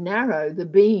is you can narrow the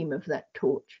beam of that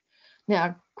torch.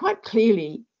 Now, quite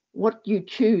clearly, what you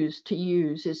choose to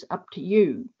use is up to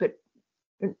you, but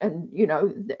and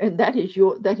that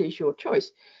is your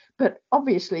choice. But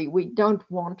obviously, we don't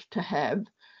want to have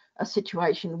a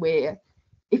situation where,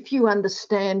 if you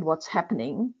understand what's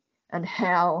happening and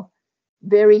how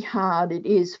very hard it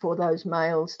is for those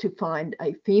males to find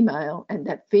a female, and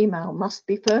that female must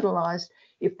be fertilized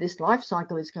if this life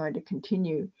cycle is going to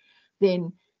continue,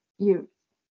 then you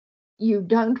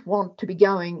don't want to be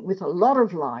going with a lot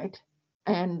of light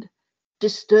and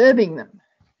disturbing them.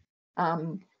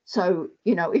 So,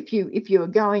 if you are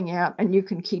going out and you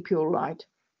can keep your light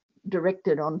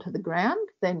directed onto the ground,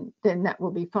 then that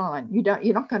will be fine.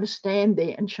 You're not going to stand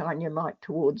there and shine your light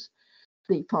towards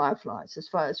the fireflies. As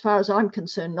far as I'm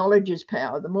concerned, knowledge is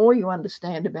power. The more you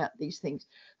understand about these things,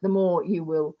 the more you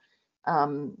will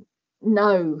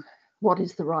know what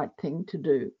is the right thing to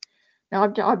do.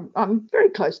 Now, I'm very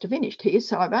close to finished here,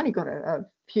 so I've only got a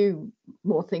few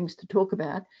more things to talk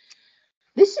about.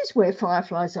 This is where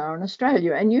fireflies are in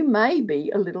Australia, and you may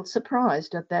be a little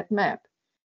surprised at that map,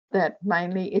 that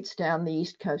mainly it's down the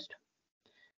east coast.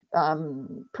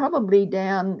 Probably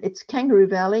down, it's Kangaroo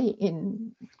Valley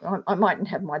I mightn't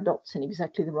have my dots in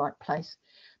exactly the right place,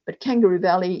 but Kangaroo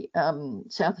Valley,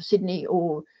 south of Sydney,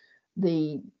 or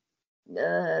the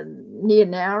near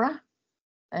Nowra,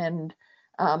 and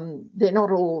they're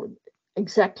not all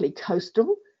exactly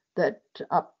coastal, that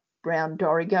up around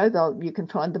Dorrigo. You can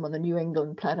find them on the New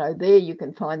England Plateau there. You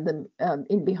can find them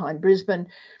in behind Brisbane,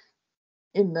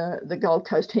 in the Gold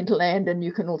Coast hinterland, and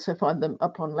you can also find them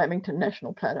up on Lamington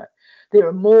National Plateau. There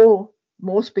are more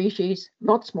species,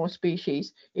 lots more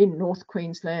species in North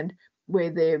Queensland, where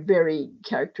they're very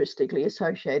characteristically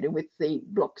associated with the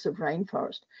blocks of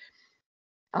rainforest.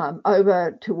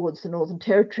 Over towards the Northern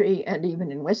Territory, and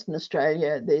even in Western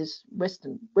Australia, there's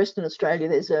Western Australia,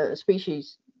 there's a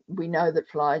species we know that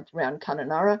flies around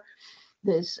Kununurra.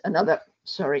 There's another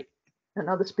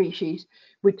species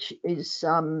which is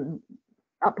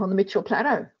up on the Mitchell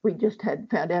Plateau. We just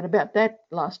found out about that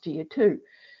last year too.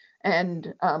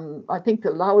 And I think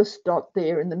the lowest dot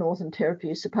there in the Northern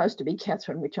Territory is supposed to be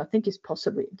Catherine, which I think is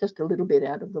possibly just a little bit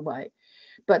out of the way.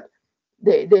 But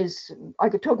I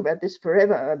could talk about this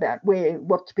forever, about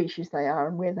what species they are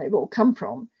and where they've all come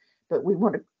from. But we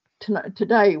want to know,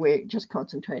 today we're just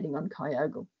concentrating on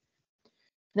Kyogle.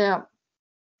 Now,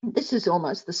 this is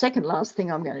almost the second last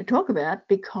thing I'm going to talk about,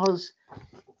 because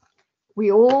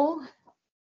we all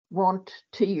want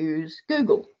to use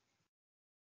Google.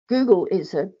 Google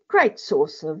is a great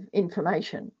source of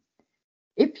information.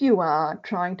 If you are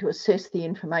trying to assess the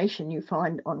information you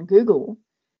find on Google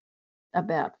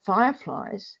about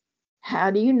fireflies,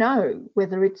 how do you know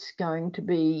whether it's going to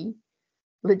be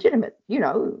legitimate?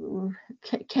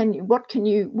 What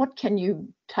can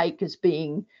you take as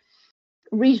being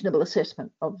reasonable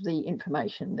assessment of the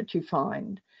information that you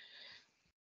find?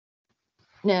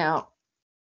 Now,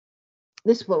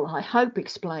 this will, I hope,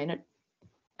 explain it.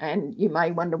 And you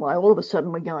may wonder why all of a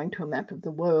sudden we're going to a map of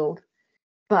the world.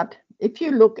 But if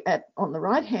you look at, on the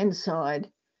right-hand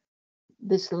side,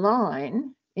 this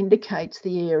line indicates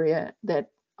the area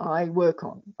that I work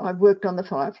on. I've worked on the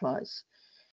fireflies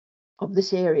of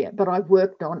this area, but I've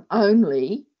worked on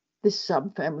only this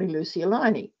subfamily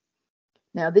Luciolini.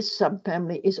 Now, this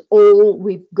subfamily is all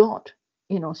we've got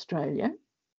in Australia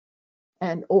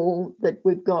and all that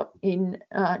we've got in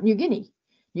New Guinea.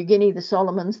 New Guinea, the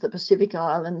Solomons, the Pacific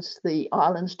Islands, the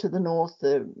islands to the north,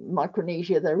 the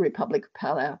Micronesia, the Republic of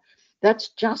Palau. That's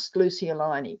just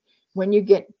Luciolini. When you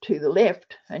get to the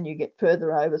left and you get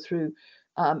further over through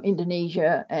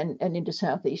Indonesia and into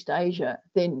Southeast Asia,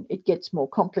 then it gets more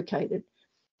complicated.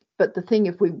 But the thing,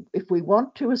 if we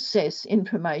want to assess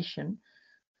information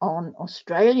on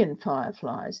Australian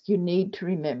fireflies, you need to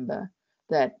remember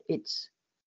that it's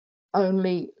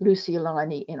only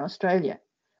Luciolini in Australia.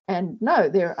 And no,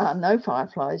 there are no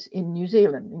fireflies in New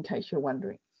Zealand, in case you're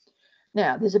wondering.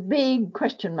 Now, there's a big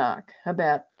question mark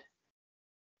about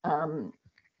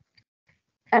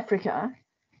Africa,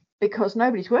 because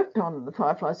nobody's worked on the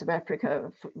fireflies of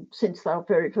Africa since they were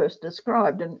very first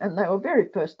described, and they were very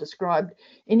first described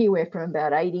anywhere from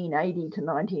about 1880 to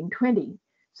 1920.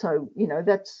 So, you know,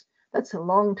 that's a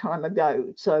long time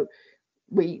ago. So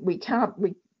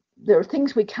there are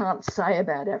things we can't say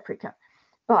about Africa.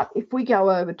 But if we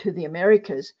go over to the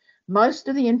Americas, most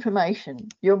of the information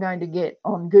you're going to get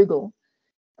on Google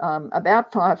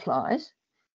about fireflies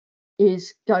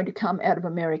is going to come out of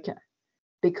America,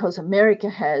 because America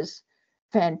has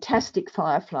fantastic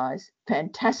fireflies,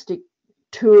 fantastic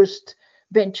tourist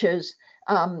ventures.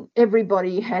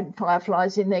 Everybody had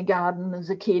fireflies in their garden as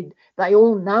a kid. They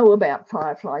all know about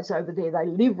fireflies over there. They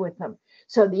live with them.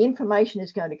 So the information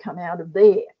is going to come out of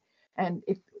there. And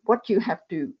if what you have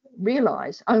to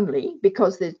realize, only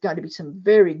because there's going to be some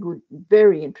very good,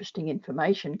 very interesting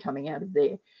information coming out of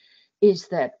there, is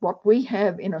that what we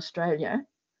have in Australia,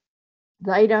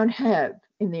 they don't have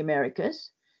in the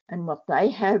Americas, and what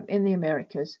they have in the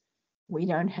Americas, we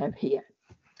don't have here.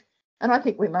 And I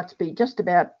think we must be just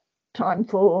about time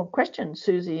for questions,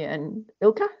 Susie and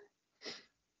Ilka.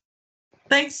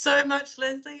 Thanks so much,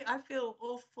 Lesley. I feel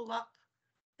all full up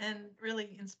and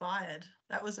really inspired.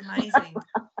 That was amazing.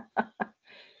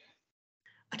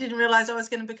 I didn't realize I was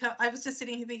going to become, I was just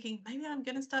sitting here thinking, maybe I'm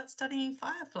going to start studying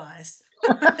fireflies.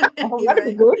 Oh, that'd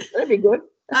be good. That'd be good.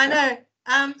 I know.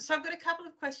 So I've got a couple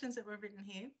of questions that were written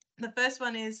here. The first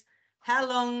one is, how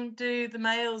long do the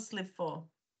males live for?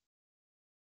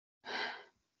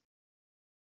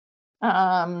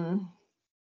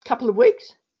 Couple of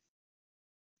weeks.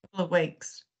 Couple of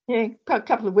weeks. Yeah, a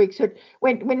couple of weeks.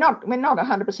 We're not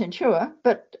 100% sure,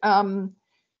 but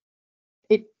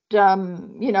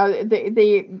you know,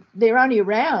 they're only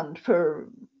around for,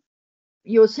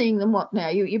 you're seeing them what now?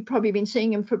 You've probably been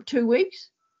seeing them for 2 weeks.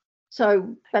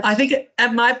 So that's, I think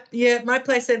at my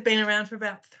place they've been around for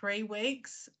about 3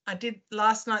 weeks. I did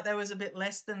last night, there was a bit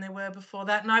less than there were before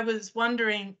that, and I was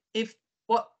wondering if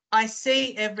what I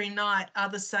see every night are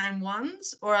the same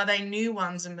ones, or are they new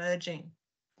ones emerging?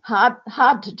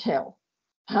 hard to tell.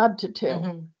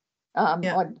 Mm-hmm.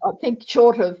 I think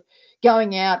short of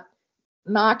going out,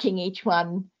 marking each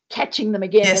one, catching them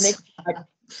again, Yes. the next night,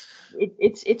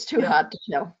 it's too hard to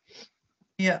tell.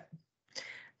 Yeah.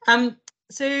 So,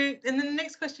 and then the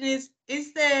next question is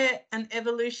there an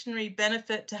evolutionary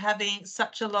benefit to having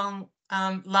such a long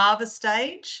larva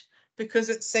stage? Because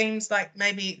it seems like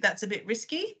maybe that's a bit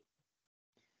risky.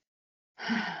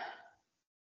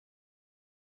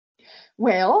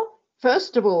 Well,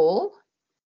 first of all,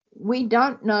 we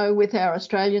don't know with our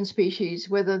Australian species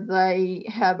whether they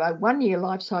have a 1-year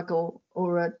life cycle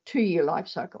or a 2-year life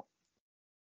cycle.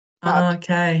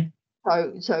 Okay.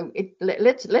 So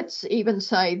let's even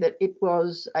say that it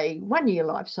was a 1-year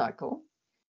life cycle,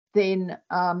 then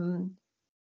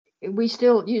you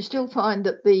still find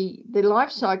that the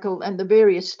life cycle and the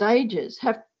various stages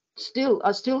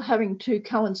are still having to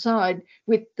coincide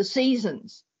with the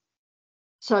seasons,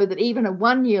 so that even a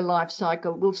 1-year life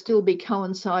cycle will still be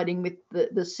coinciding with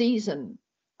the season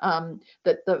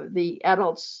that the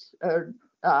adults are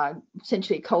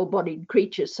essentially cold-bodied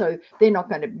creatures, so they're not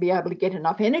going to be able to get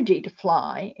enough energy to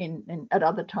fly at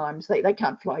other times. They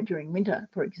can't fly during winter,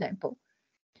 for example.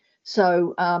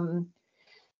 So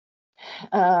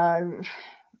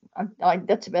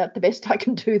that's about the best I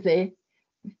can do there.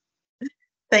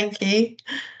 Thank you.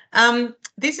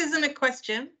 This isn't a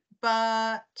question,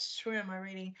 but where am I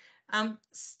reading?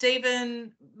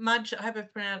 Stephen Mudge, I hope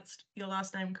I've pronounced your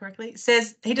last name correctly,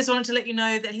 says he just wanted to let you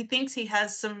know that he thinks he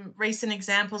has some recent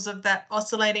examples of that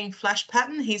oscillating flash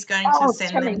pattern. He's going to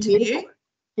send them to you.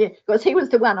 Yeah, because he was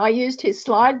the one, I used his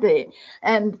slide there,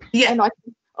 and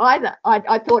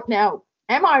I thought, now,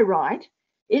 am I right?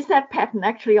 Is that pattern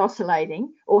actually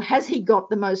oscillating, or has he got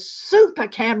the most super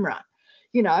camera?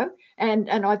 You know, and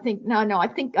I think no, I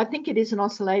think it is an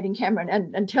oscillating camera,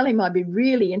 and tell him I'd be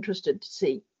really interested to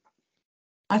see.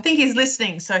 I think he's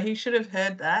listening, so he should have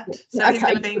heard that. So okay. He's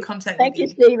going to be in contact Thank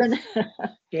with you. Stephen.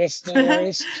 Yes, no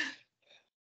worries.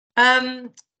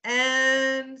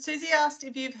 And Susie asked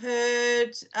if you've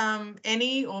heard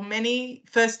any or many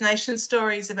First Nation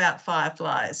stories about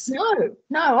fireflies. No,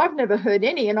 I've never heard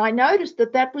any, and I noticed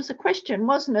that was a question,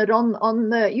 wasn't it,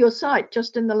 on your site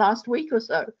just in the last week or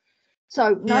so?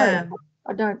 So no, yeah.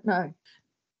 I don't know.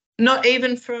 Not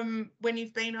even from when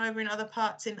you've been over in other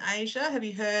parts in Asia? Have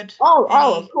you heard? Oh,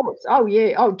 of course. Oh,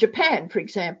 yeah. Oh, Japan, for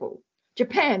example.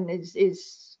 Japan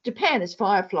is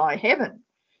firefly heaven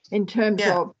in terms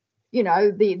of, you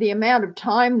know, the amount of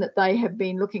time that they have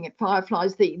been looking at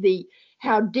fireflies, the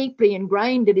how deeply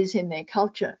ingrained it is in their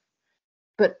culture.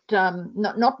 But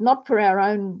not for our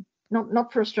own,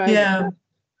 not for Australia.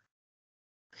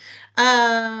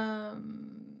 Yeah.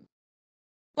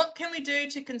 What can we do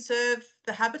to conserve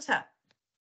the habitat?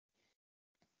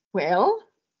 Well,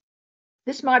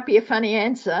 this might be a funny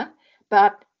answer,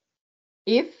 but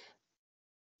if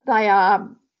they are,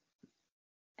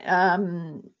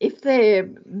 if they're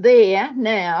there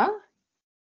now,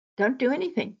 don't do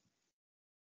anything.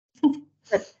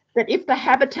 that if the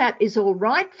habitat is all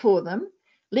right for them,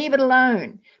 leave it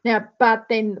alone. Now, but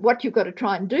then what you've got to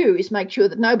try and do is make sure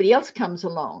that nobody else comes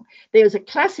along. There's a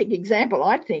classic example,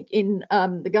 I think, in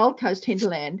the Gold Coast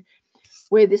hinterland,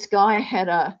 where this guy had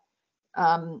a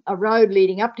road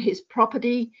leading up to his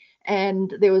property,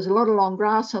 and there was a lot of long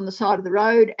grass on the side of the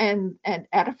road, and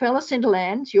Atapella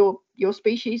cinderlands, your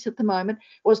species at the moment,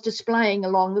 was displaying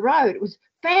along the road. It was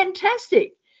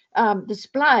fantastic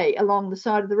display along the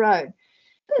side of the road.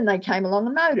 Then they came along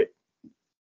and mowed it.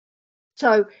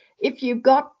 So if you've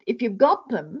got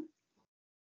them,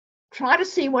 try to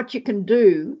see what you can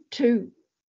do to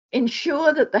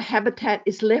ensure that the habitat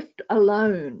is left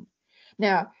alone.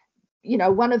 Now, you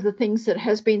know, one of the things that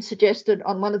has been suggested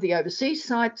on one of the overseas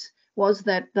sites was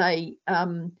that they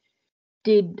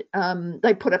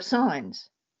they put up signs,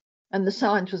 and the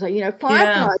signs was, you know,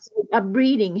 fireflies are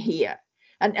breeding here,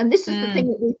 and this is the thing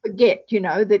that we forget, you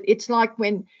know, that it's like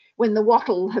when the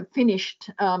wattle have finished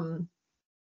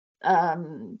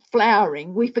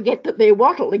flowering, we forget that they're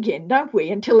wattle again, don't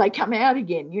we? Until they come out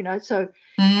again, you know. So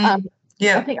I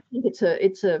think it's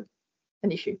an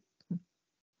issue.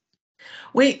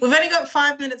 We've only got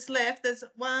 5 minutes left. There's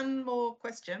one more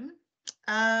question.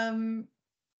 Do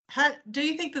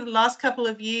you think that the last couple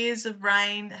of years of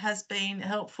rain has been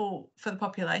helpful for the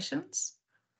populations?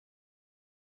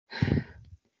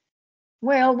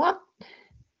 Well,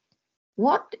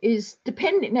 what is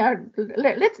dependent now?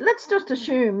 Let's just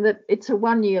assume that it's a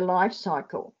 1 year life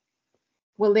cycle.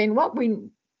 Well, then what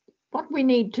we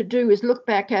need to do is look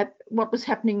back at what was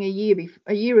happening a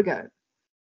year ago.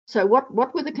 So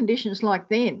what were the conditions like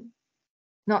then?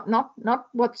 Not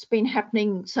what's been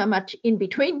happening so much in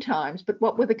between times, but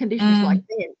what were the conditions like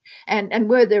then? And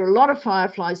were there a lot of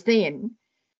fireflies then?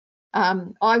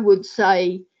 I would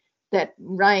say that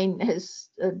rain has,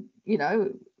 you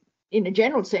know, in a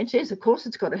general sense, yes, of course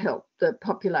it's got to help the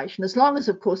population, as long as,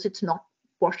 of course, it's not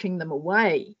washing them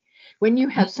away. When you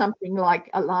have something like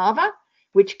a larva,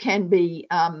 which can be,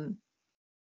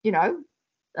 you know,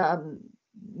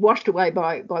 washed away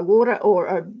by water, or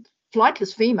a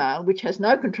flightless female which has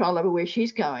no control over where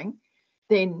she's going,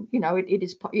 then, you know,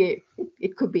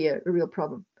 it could be a real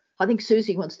problem. I think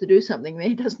Susie wants to do something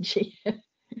there, doesn't she?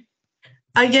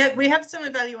 Yeah, we have some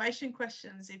evaluation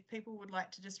questions. If people would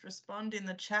like to just respond in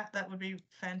the chat, that would be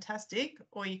fantastic,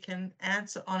 or you can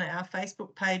answer on our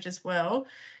Facebook page as well.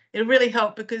 It'll really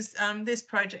help, because this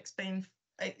project's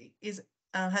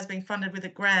has been funded with a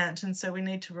grant, and so we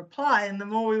need to reply, and the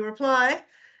more we reply,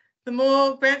 the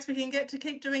more grants we can get to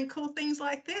keep doing cool things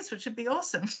like this, which would be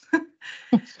awesome.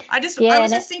 I was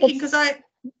just thinking, because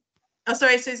oh,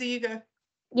 sorry, Susie, you go.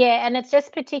 Yeah, and it's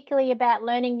just particularly about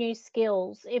learning new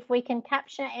skills. If we can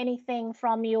capture anything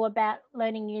from you about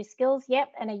learning new skills,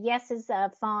 yep, and a yes is a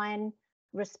fine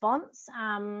response.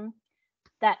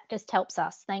 That just helps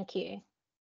us. Thank you.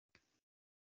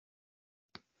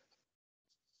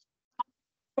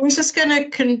 I was just going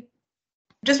to,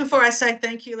 just before I say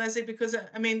thank you, Lesley, because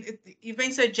I mean, you've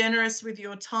been so generous with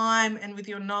your time and with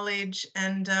your knowledge,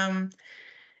 and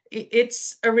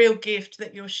it's a real gift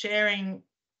that you're sharing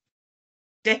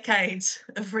decades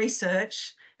of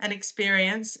research and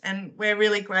experience, and we're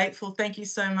really grateful. Thank you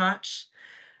so much.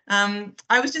 I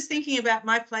was just thinking about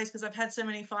my place, because I've had so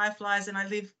many fireflies and I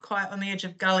live quite on the edge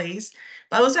of gullies,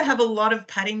 but I also have a lot of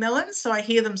paddy melons, so I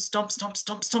hear them stomp, stomp,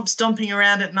 stomp, stomp, stomping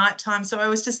around at night time. So I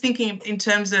was just thinking in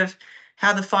terms of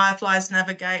how the fireflies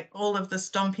navigate all of the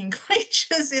stomping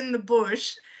creatures in the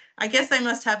bush. I guess they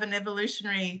must have an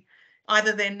evolutionary,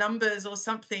 either their numbers or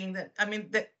something, that, I mean,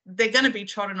 that they're going to be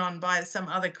trodden on by some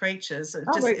other creatures.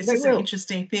 It's just an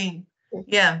interesting thing.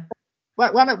 Yeah.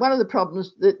 One of the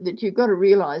problems that you've got to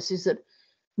realise is that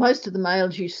most of the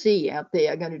males you see out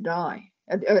there are going to die,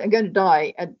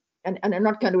 and are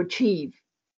not going to achieve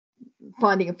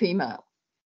finding a female.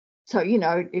 So, you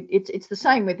know, it's the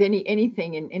same with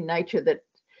anything in nature, that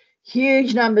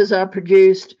huge numbers are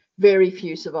produced, very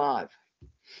few survive.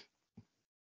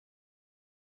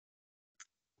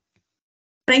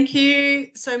 Thank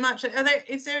you so much.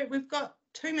 We've got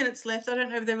 2 minutes left. I don't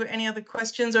know if there were any other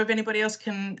questions or if anybody else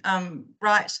can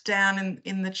write down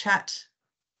in the chat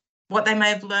what they may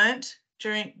have learnt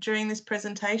during this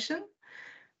presentation.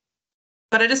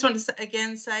 But I just want to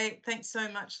again say thanks so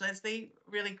much, Lesley.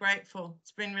 Really grateful.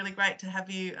 It's been really great to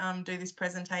have you do this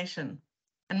presentation.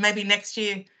 And maybe next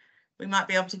year we might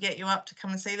be able to get you up to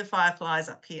come and see the fireflies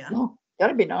up here. Oh,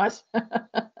 that'd be nice.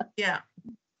 Yeah.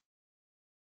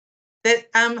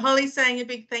 Holly's saying a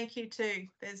big thank you too.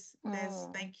 There's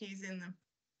thank yous in them.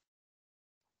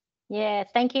 Yeah,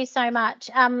 thank you so much.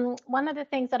 One of the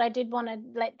things that I did want to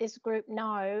let this group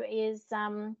know is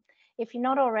if you're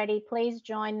not already, please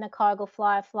join the Kyogle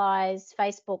Fireflies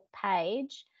Facebook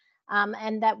page,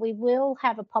 and that we will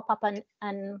have a pop-up and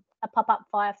a pop-up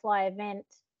firefly event.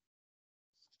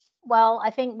 Well, I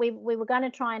think we were going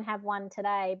to try and have one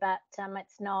today, but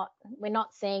we're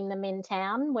not seeing them in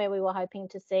town where we were hoping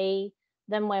to see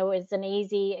them, where it was an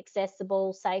easy,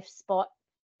 accessible, safe spot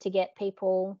to get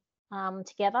people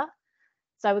together.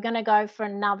 So we're going to go for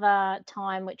another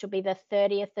time, which will be the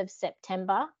 30th of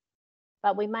September.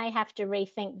 But we may have to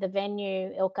rethink the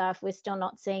venue, Ilka, if we're still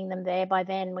not seeing them there by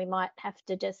then. We might have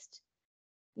to just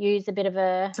use a bit of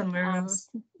a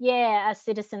a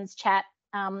citizens chat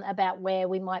about where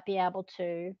we might be able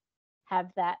to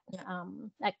have that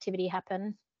activity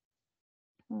happen.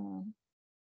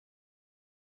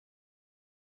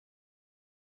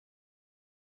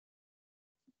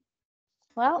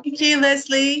 Well, thank you,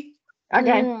 Lesley.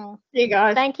 Okay, see you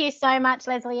guys. Thank you so much,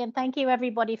 Lesley, and thank you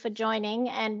everybody for joining,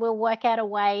 and we'll work out a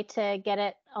way to get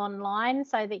it online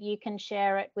so that you can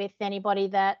share it with anybody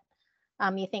that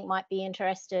you think might be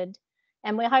interested.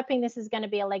 And we're hoping this is going to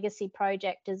be a legacy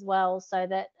project as well, so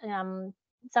that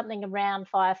something around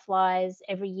fireflies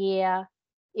every year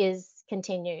is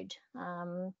continued,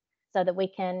 so that we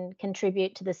can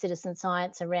contribute to the citizen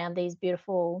science around these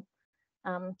beautiful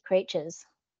creatures.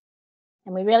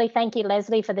 And we really thank you,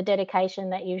 Lesley, for the dedication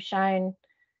that you've shown,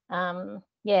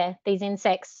 these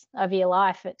insects over your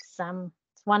life. It's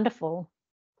wonderful.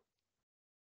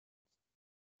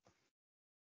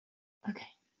 Okay.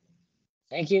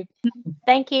 Thank you.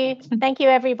 Thank you. Thank you,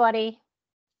 everybody.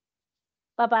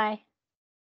 Bye-bye.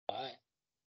 Bye.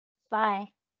 Bye.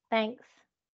 Thanks.